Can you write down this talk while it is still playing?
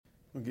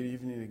Well, good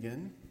evening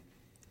again.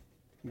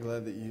 I'm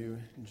glad that you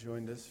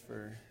joined us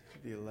for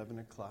the 11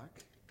 o'clock.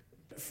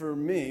 For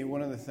me,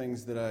 one of the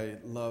things that I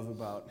love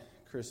about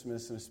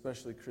Christmas, and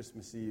especially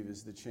Christmas Eve,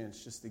 is the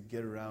chance just to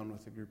get around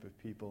with a group of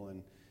people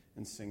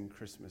and sing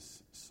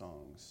Christmas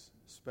songs,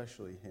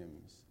 especially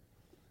hymns.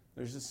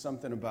 There's just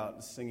something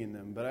about singing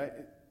them.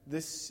 But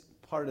this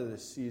part of the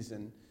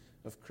season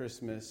of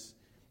Christmas,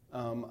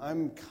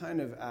 I'm kind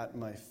of at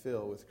my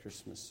fill with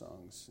Christmas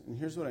songs. And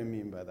here's what I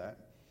mean by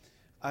that.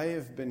 I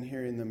have been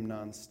hearing them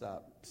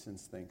nonstop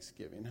since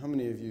Thanksgiving. How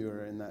many of you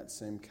are in that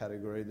same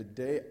category? The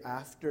day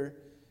after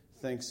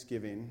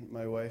Thanksgiving,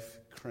 my wife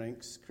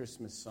cranks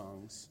Christmas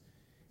songs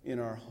in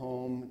our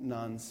home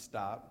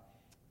nonstop.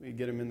 We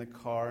get them in the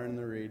car and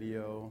the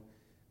radio.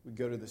 We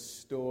go to the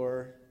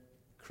store,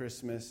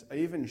 Christmas. I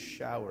even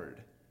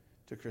showered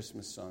to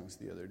Christmas songs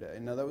the other day.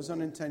 Now, that was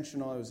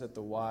unintentional. I was at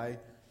the Y,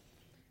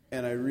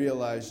 and I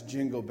realized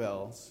Jingle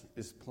Bells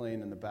is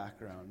playing in the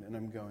background. And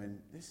I'm going,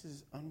 this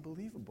is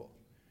unbelievable.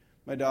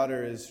 My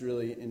daughter is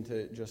really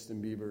into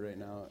Justin Bieber right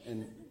now,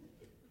 and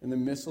the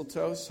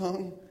Mistletoe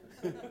song,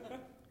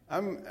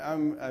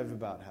 I've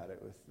about had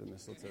it with the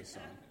Mistletoe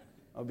song.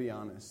 I'll be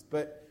honest.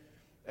 But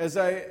as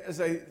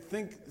I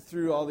think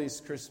through all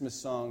these Christmas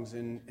songs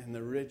and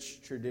the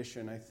rich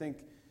tradition, I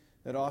think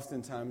that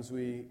oftentimes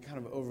we kind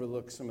of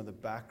overlook some of the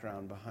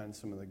background behind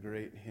some of the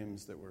great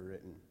hymns that were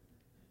written.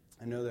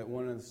 I know that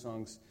one of the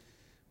songs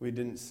we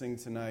didn't sing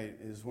tonight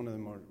is one of the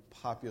more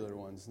popular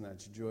ones, and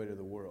that's Joy to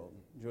the World.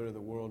 Joy to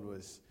the World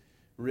was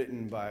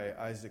written by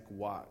Isaac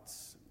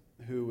Watts,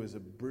 who was a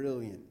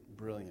brilliant,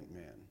 brilliant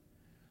man.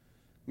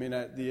 I mean,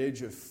 at the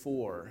age of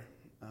 4,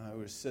 it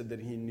was said that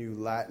he knew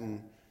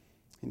Latin,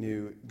 he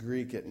knew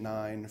Greek at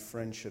 9,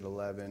 French at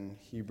 11,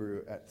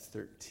 Hebrew at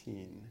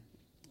 13.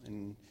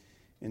 And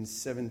in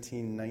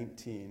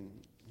 1719,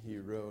 he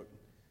wrote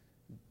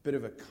a bit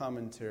of a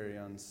commentary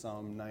on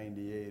Psalm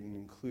 98 and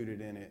included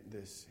in it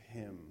this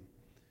hymn,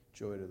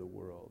 Joy to the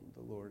World,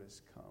 the Lord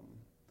has come.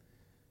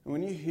 And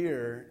when you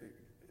hear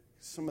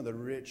some of the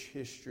rich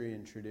history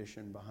and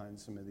tradition behind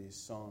some of these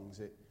songs,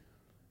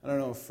 I don't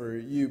know for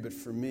you, but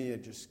for me,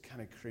 it just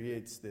kind of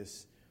creates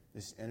this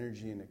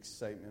energy and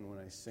excitement when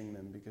I sing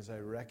them, because I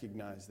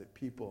recognize that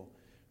people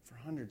for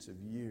hundreds of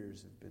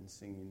years have been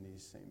singing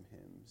these same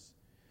hymns.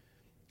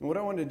 And what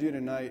I want to do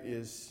tonight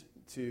is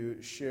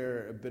to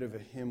share a bit of a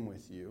hymn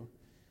with you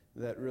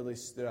that really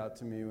stood out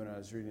to me when I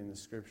was reading the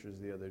scriptures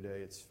the other day.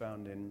 It's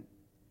found in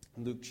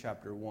Luke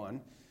chapter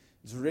 1.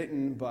 It's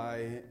written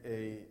by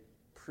a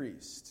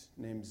priest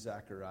named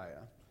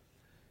Zechariah.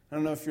 I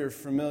don't know if you're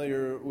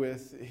familiar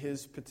with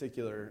his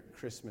particular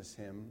Christmas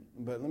hymn,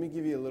 but let me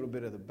give you a little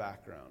bit of the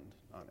background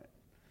on it.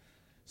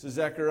 So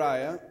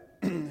Zechariah,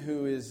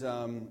 who is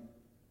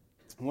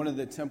one of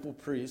the temple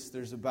priests,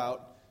 there's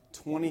about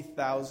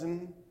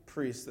 20,000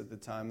 priests at the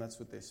time. That's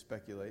what they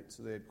speculate.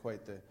 So they had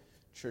quite the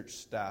church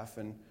staff.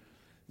 And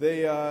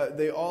they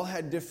all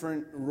had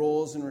different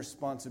roles and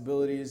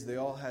responsibilities. They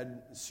all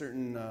had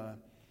certain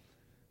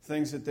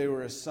things that they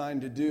were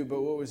assigned to do.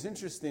 But what was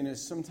interesting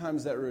is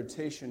sometimes that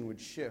rotation would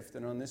shift.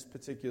 And on this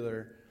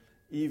particular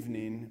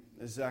evening,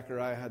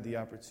 Zechariah had the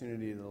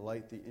opportunity to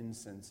light the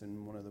incense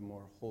in one of the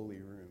more holy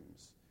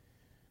rooms.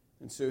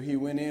 And so he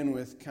went in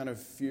with kind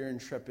of fear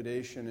and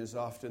trepidation, as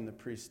often the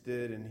priest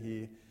did, and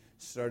he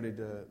started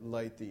to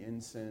light the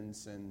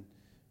incense and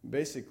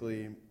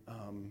basically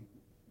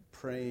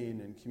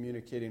praying and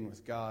communicating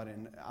with God.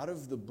 And out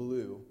of the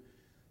blue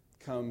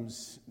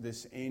comes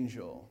this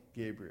angel,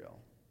 Gabriel.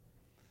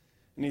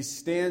 And he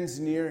stands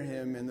near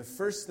him, and the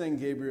first thing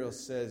Gabriel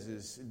says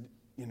is,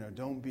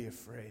 don't be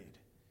afraid.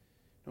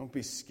 Don't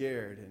be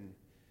scared. And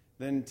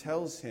then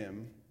tells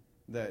him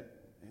that,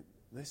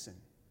 listen,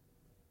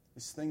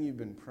 this thing you've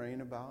been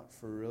praying about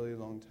for a really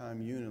long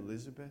time, you and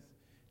Elizabeth,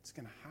 it's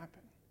going to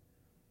happen.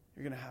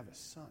 You're going to have a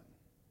son.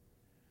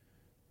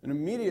 And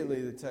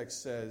immediately the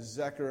text says,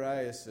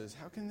 Zechariah says,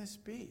 how can this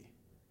be?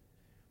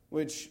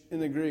 Which in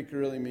the Greek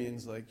really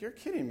means like, you're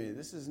kidding me.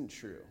 This isn't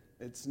true.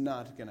 It's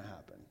not going to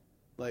happen.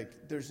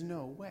 Like, there's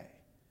no way.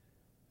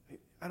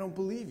 I don't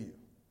believe you.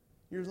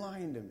 You're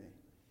lying to me.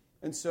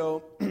 And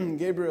so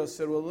Gabriel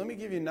said, well, let me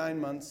give you 9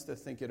 months to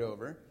think it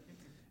over.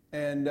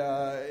 And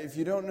if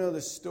you don't know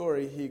the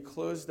story, he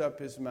closed up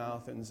his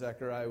mouth and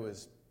Zechariah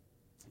was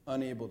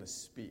unable to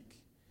speak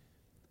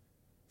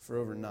for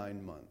over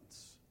 9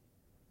 months.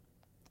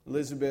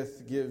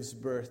 Elizabeth gives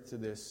birth to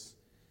this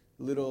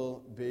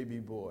little baby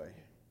boy.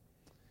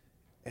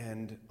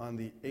 And on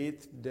the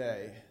 8th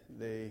day,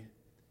 they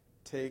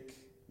take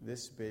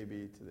this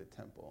baby to the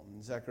temple.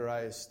 And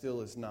Zechariah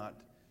still has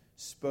not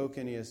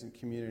spoken. He hasn't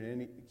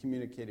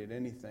communicated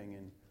anything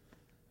in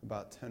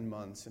about 10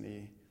 months. And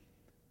he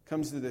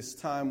comes to this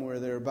time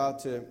where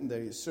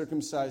they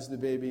circumcise the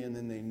baby and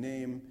then they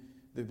name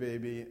the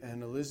baby.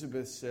 And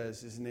Elizabeth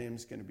says his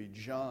name's going to be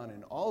John.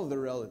 And all of the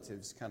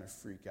relatives kind of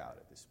freak out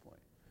at this point.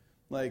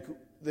 Like,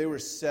 they were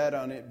set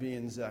on it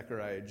being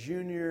Zechariah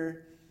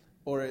Jr.,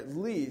 or at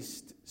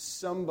least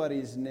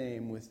somebody's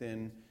name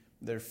within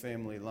their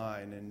family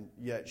line, and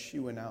yet she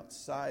went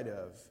outside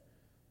of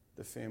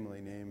the family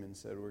name and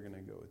said, we're going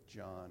to go with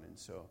John. And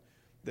so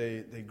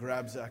they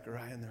grab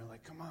Zechariah and they're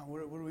like, come on,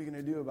 what are we going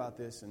to do about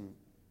this? And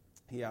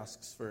he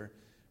asks for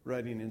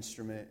writing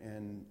instrument,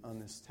 and on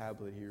this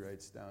tablet he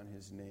writes down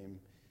his name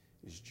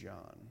is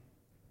John.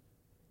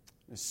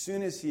 As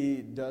soon as he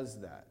does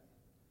that,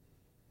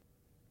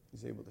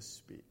 he's able to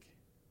speak.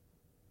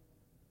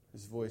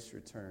 His voice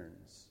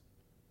returns.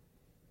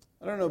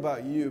 I don't know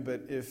about you,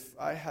 but if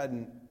I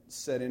hadn't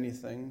said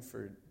anything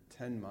for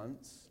 10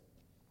 months,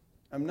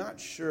 I'm not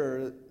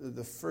sure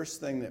the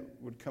first thing that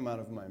would come out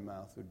of my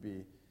mouth would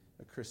be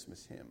a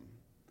Christmas hymn.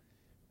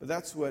 But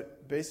that's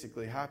what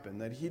basically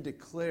happened, that he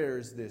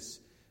declares this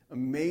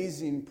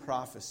amazing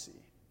prophecy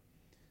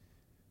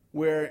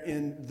where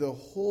in the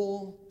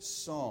whole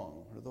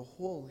song or the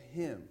whole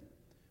hymn,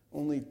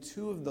 only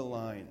 2 of the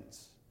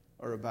lines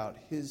are about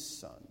his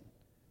son,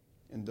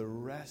 and the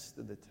rest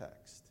of the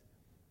text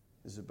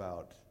is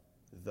about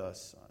the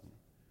Son,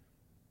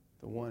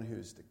 the one who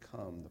is to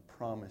come, the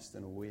promised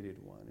and awaited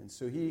one. And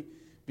so he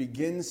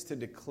begins to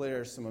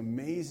declare some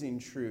amazing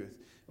truth.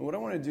 And what I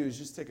want to do is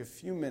just take a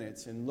few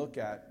minutes and look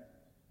at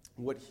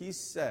what he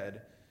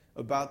said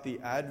about the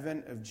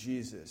advent of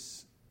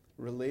Jesus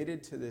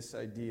related to this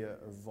idea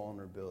of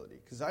vulnerability.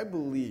 Because I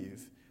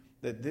believe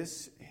that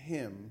this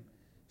hymn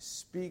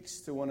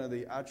speaks to one of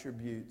the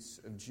attributes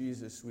of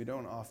Jesus we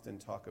don't often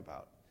talk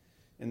about,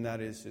 and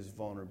that is his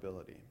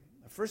vulnerability.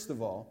 First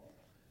of all,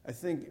 I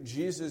think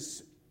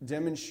Jesus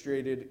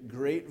demonstrated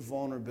great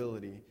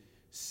vulnerability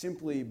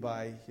simply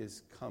by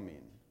his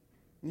coming.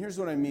 And here's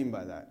what I mean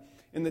by that.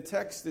 In the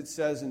text it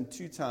says in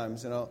 2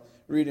 times, and I'll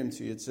read them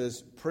to you. It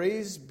says,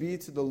 "Praise be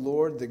to the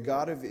Lord, the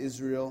God of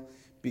Israel,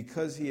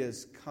 because he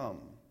has come."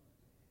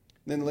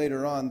 Then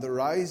later on, "The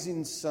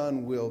rising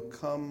sun will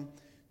come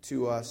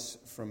to us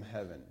from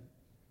heaven."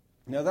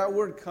 Now that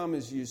word "come"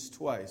 is used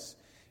twice.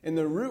 And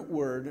the root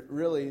word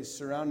really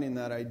surrounding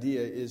that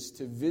idea is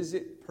to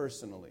visit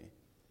personally.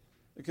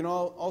 It can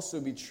also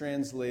be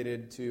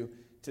translated to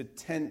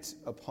tent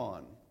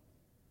upon.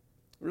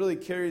 It really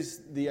carries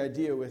the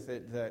idea with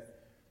it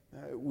that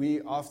we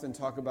often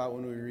talk about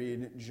when we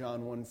read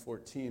John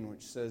 1:14,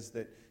 which says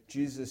that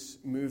Jesus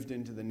moved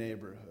into the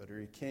neighborhood, or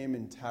he came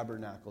and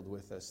tabernacled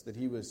with us, that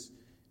he was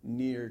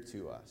near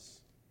to us.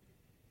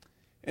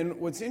 And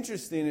what's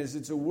interesting is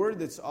it's a word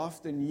that's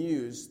often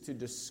used to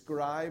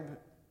describe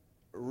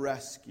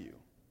rescue.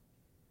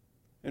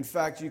 In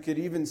fact, you could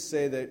even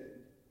say that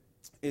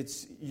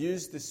it's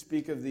used to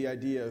speak of the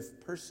idea of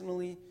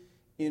personally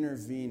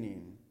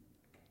intervening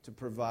to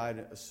provide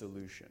a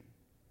solution.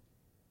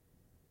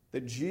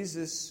 That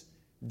Jesus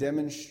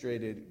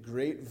demonstrated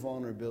great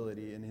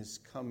vulnerability in his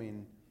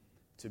coming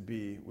to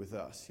be with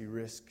us. He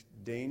risked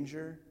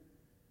danger.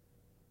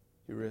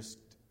 He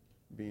risked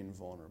being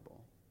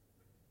vulnerable.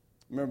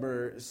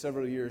 Remember,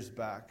 several years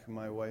back,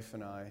 my wife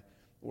and I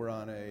were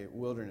on a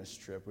wilderness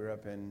trip. We were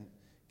up in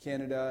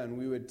Canada, and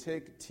we would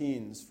take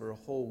teens for a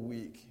whole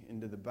week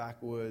into the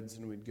backwoods,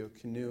 and we'd go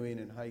canoeing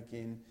and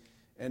hiking.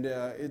 And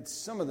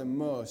it's some of the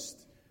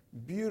most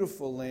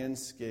beautiful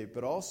landscape,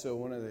 but also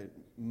one of the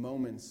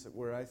moments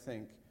where I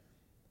think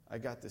I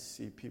got to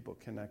see people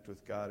connect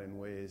with God in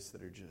ways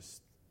that are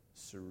just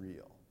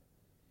surreal.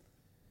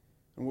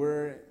 And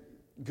we're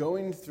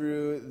going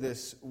through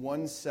this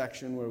one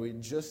section where we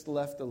just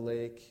left a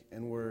lake,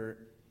 and we're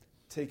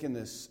taking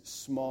this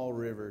small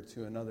river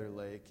to another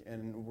lake,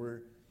 and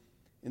we're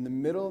in the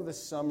middle of the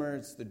summer.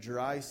 It's the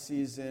dry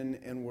season,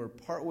 and we're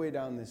partway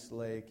down this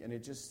lake, and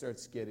it just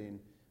starts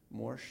getting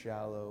more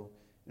shallow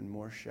and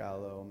more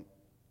shallow,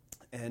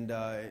 and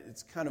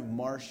it's kind of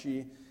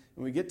marshy.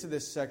 And we get to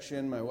this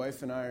section. My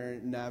wife and I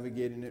are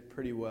navigating it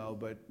pretty well,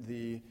 but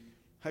the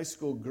high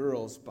school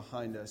girls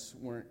behind us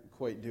weren't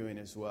quite doing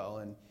as well.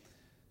 And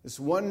this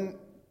one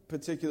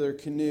particular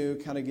canoe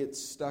kind of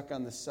gets stuck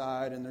on the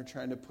side, and they're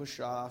trying to push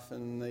off,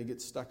 and they get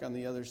stuck on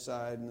the other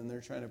side, and then they're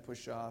trying to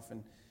push off,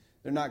 and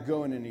they're not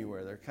going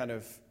anywhere. They're kind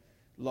of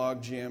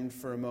log jammed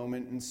for a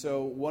moment. And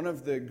so one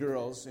of the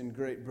girls, in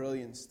great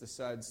brilliance,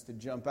 decides to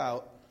jump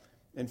out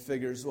and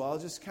figures, well, I'll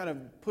just kind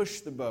of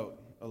push the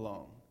boat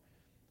along.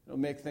 It'll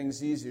make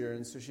things easier.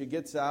 And so she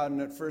gets out,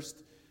 and at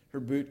first her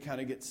boot kind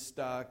of gets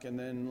stuck, and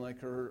then like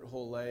her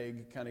whole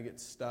leg kind of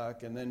gets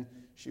stuck, and then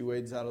she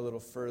wades out a little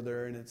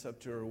further, and it's up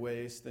to her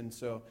waist. And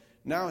so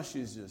now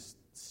she's just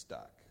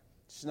stuck.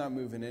 She's not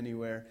moving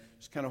anywhere.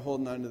 She's kind of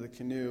holding onto the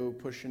canoe,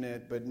 pushing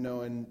it, but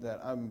knowing that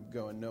I'm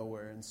going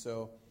nowhere. And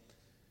so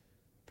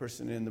the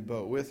person in the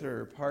boat with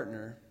her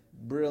partner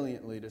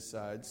brilliantly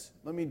decides,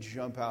 let me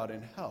jump out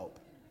and help.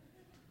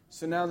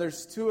 So now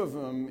there's 2 of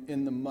them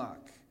in the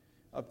muck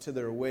up to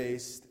their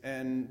waist,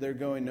 and they're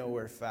going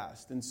nowhere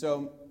fast. And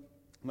so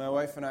my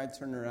wife and I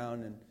turn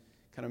around and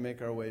kind of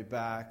make our way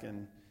back,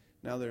 and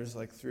now there's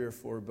like 3 or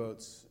 4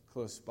 boats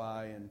close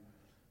by,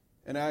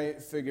 and I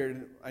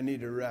figured I need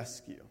to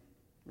rescue,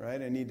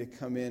 right? I need to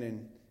come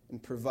in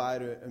and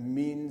provide a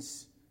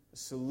means, a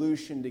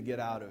solution to get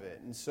out of it.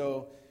 And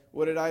so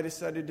what did I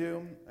decide to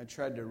do? I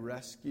tried to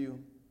rescue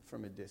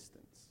from a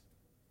distance.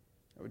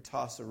 I would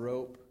toss a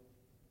rope.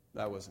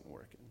 That wasn't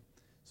working.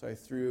 So I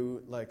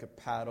threw like a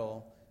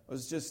paddle I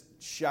was just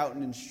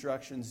shouting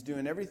instructions,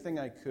 doing everything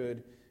I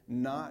could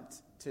not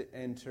to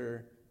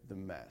enter the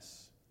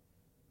mess.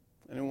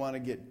 I didn't want to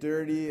get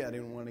dirty. I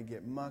didn't want to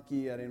get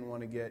mucky. I didn't want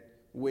to get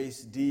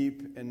waist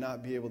deep and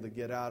not be able to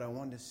get out. I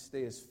wanted to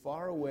stay as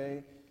far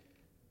away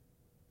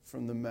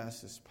from the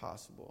mess as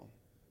possible.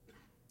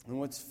 And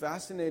what's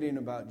fascinating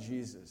about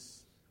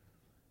Jesus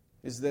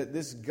is that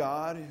this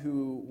God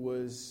who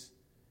was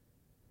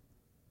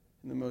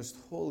in the most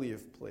holy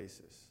of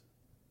places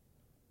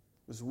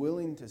was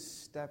willing to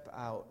step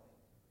out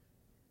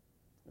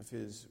of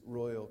his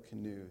royal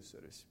canoe, so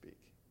to speak,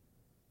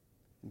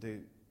 and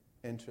to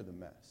enter the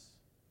mess.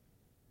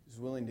 He's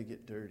willing to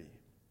get dirty.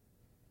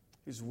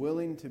 He's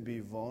willing to be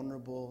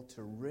vulnerable,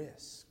 to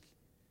risk,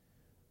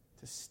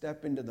 to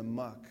step into the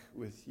muck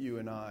with you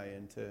and I,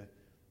 and to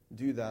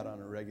do that on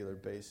a regular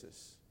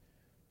basis.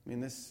 I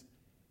mean, this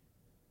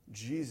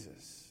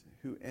Jesus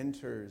who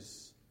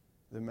enters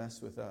the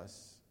mess with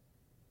us,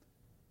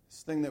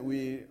 this thing that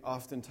we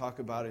often talk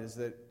about is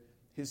that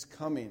his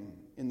coming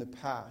in the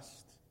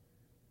past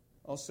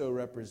also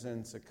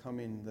represents a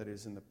coming that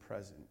is in the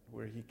present,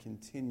 where he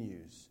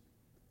continues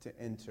to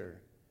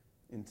enter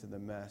into the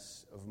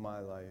mess of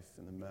my life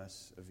and the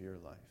mess of your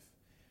life.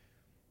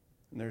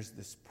 And there's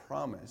this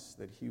promise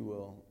that he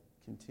will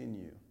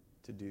continue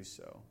to do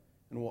so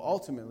and will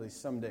ultimately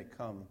someday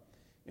come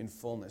in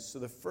fullness. So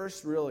the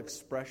first real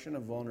expression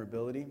of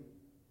vulnerability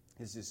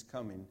is his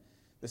coming.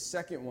 The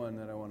second one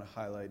that I want to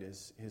highlight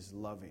is his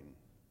loving.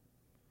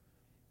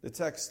 The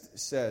text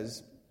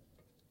says,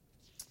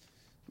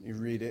 you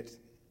read it,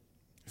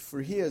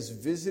 "For he has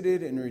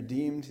visited and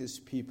redeemed his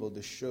people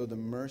to show the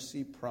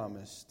mercy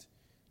promised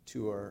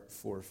to our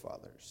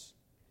forefathers."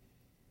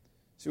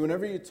 See,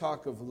 whenever you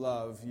talk of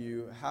love,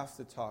 you have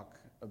to talk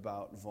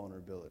about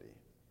vulnerability.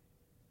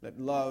 That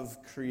love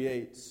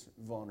creates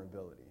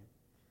vulnerability.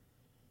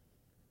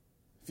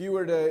 If you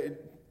were to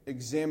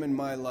examine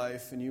my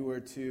life and you were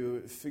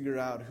to figure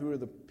out who are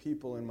the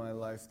people in my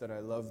life that I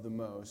love the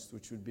most,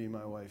 which would be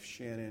my wife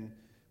Shannon,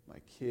 my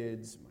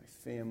kids, my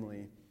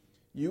family,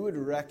 you would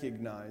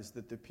recognize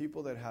that the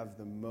people that have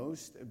the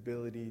most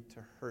ability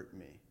to hurt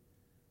me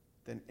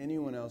than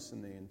anyone else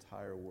in the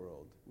entire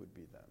world would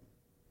be them.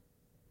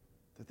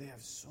 That they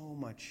have so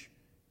much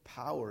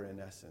power in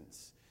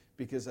essence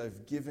because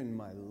I've given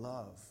my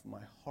love,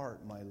 my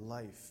heart, my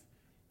life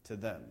to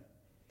them.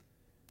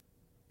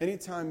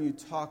 Anytime you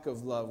talk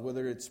of love,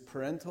 whether it's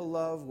parental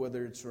love,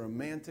 whether it's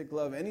romantic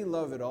love, any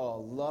love at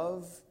all,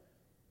 love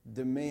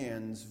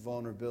demands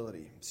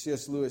vulnerability.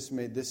 C.S. Lewis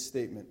made this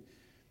statement: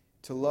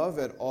 "To love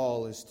at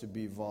all is to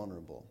be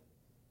vulnerable.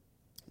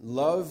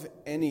 Love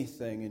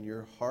anything and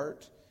your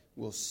heart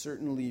will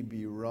certainly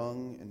be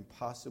wrung and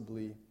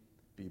possibly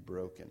be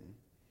broken.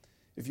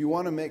 If you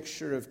want to make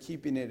sure of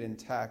keeping it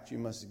intact, you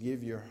must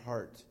give your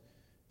heart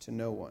to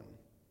no one.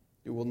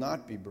 It will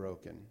not be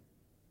broken.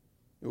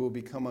 It will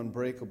become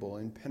unbreakable,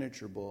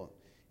 impenetrable,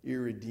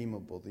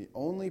 irredeemable. The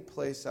only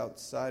place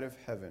outside of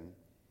heaven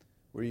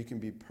where you can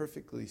be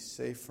perfectly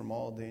safe from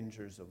all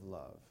dangers of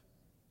love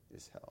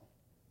is hell."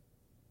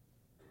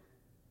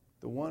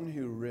 The one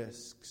who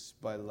risks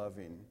by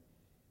loving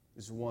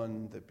is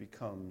one that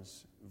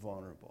becomes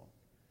vulnerable.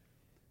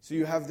 So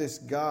you have this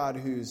God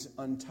who's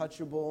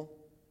untouchable,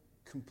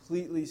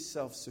 completely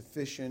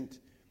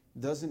self-sufficient,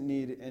 doesn't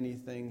need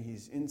anything.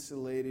 He's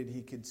insulated.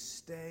 He could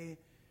stay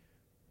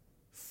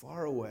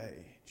far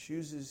away,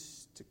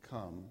 chooses to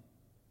come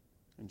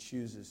and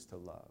chooses to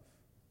love.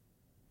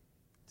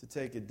 To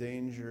take a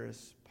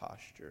dangerous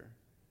posture,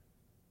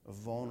 a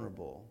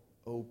vulnerable,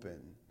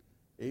 open,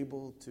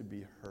 able to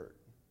be hurt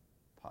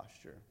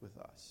posture with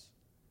us.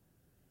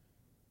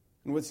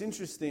 And what's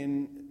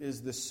interesting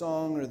is the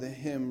song or the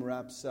hymn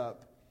wraps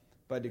up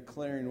by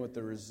declaring what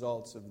the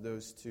results of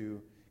those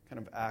two kind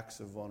of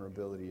acts of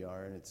vulnerability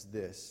are, and it's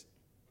this.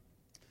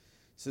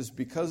 It says,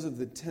 "Because of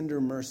the tender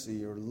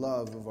mercy or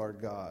love of our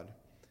God,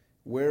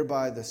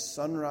 whereby the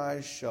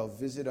sunrise shall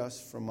visit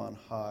us from on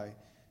high,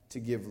 to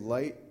give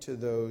light to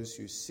those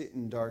who sit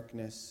in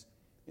darkness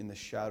in the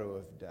shadow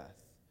of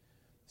death."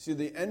 See,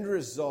 the end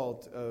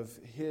result of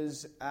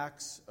his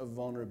acts of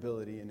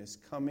vulnerability in his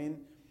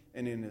coming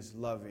and in his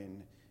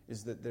loving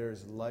is that there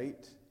is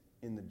light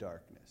in the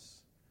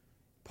darkness.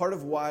 Part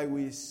of why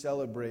we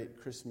celebrate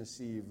Christmas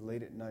Eve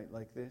late at night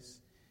like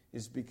this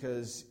is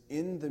because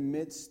in the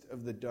midst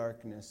of the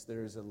darkness,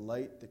 there is a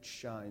light that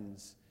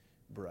shines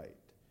bright.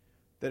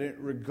 That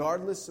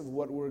regardless of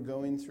what we're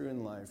going through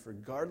in life,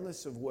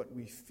 regardless of what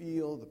we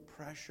feel, the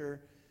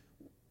pressure,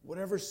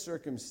 whatever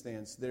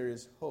circumstance, there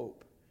is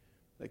hope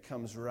that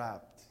comes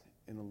wrapped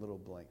in a little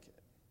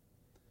blanket.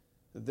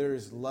 That there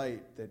is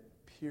light that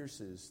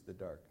pierces the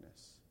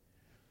darkness.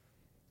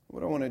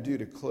 What I want to do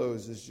to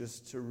close is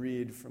just to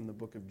read from the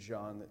book of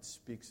John that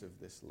speaks of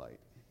this light.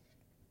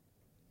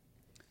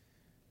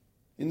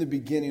 "In the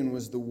beginning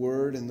was the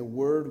Word, and the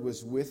Word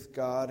was with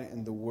God,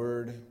 and the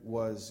Word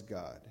was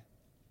God.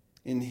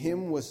 In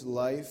him was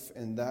life,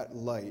 and that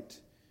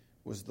light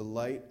was the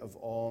light of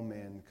all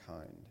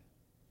mankind.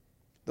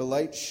 The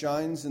light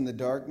shines in the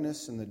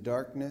darkness, and the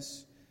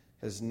darkness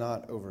has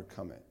not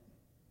overcome it.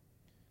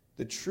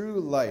 The true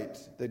light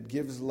that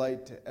gives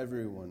light to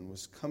everyone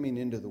was coming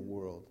into the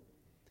world.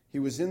 He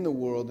was in the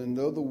world, and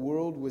though the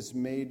world was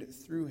made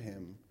through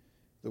him,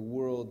 the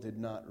world did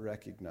not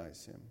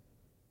recognize him.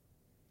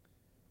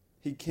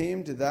 He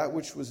came to that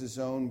which was his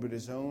own, but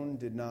his own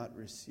did not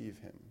receive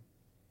him.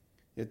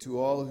 Yet to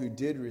all who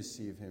did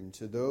receive him,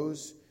 to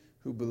those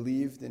who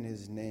believed in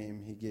his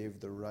name, he gave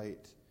the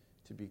right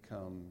to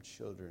become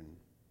children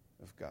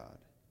of God.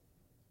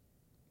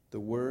 The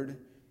Word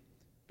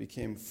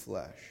became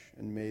flesh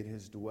and made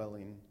his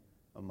dwelling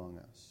among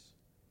us.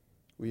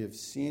 We have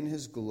seen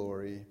his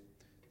glory,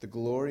 the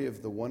glory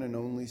of the one and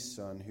only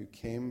Son who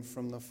came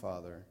from the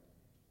Father,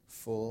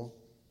 full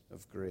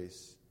of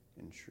grace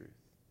and truth.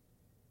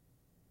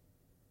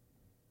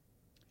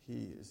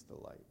 He is the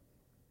light.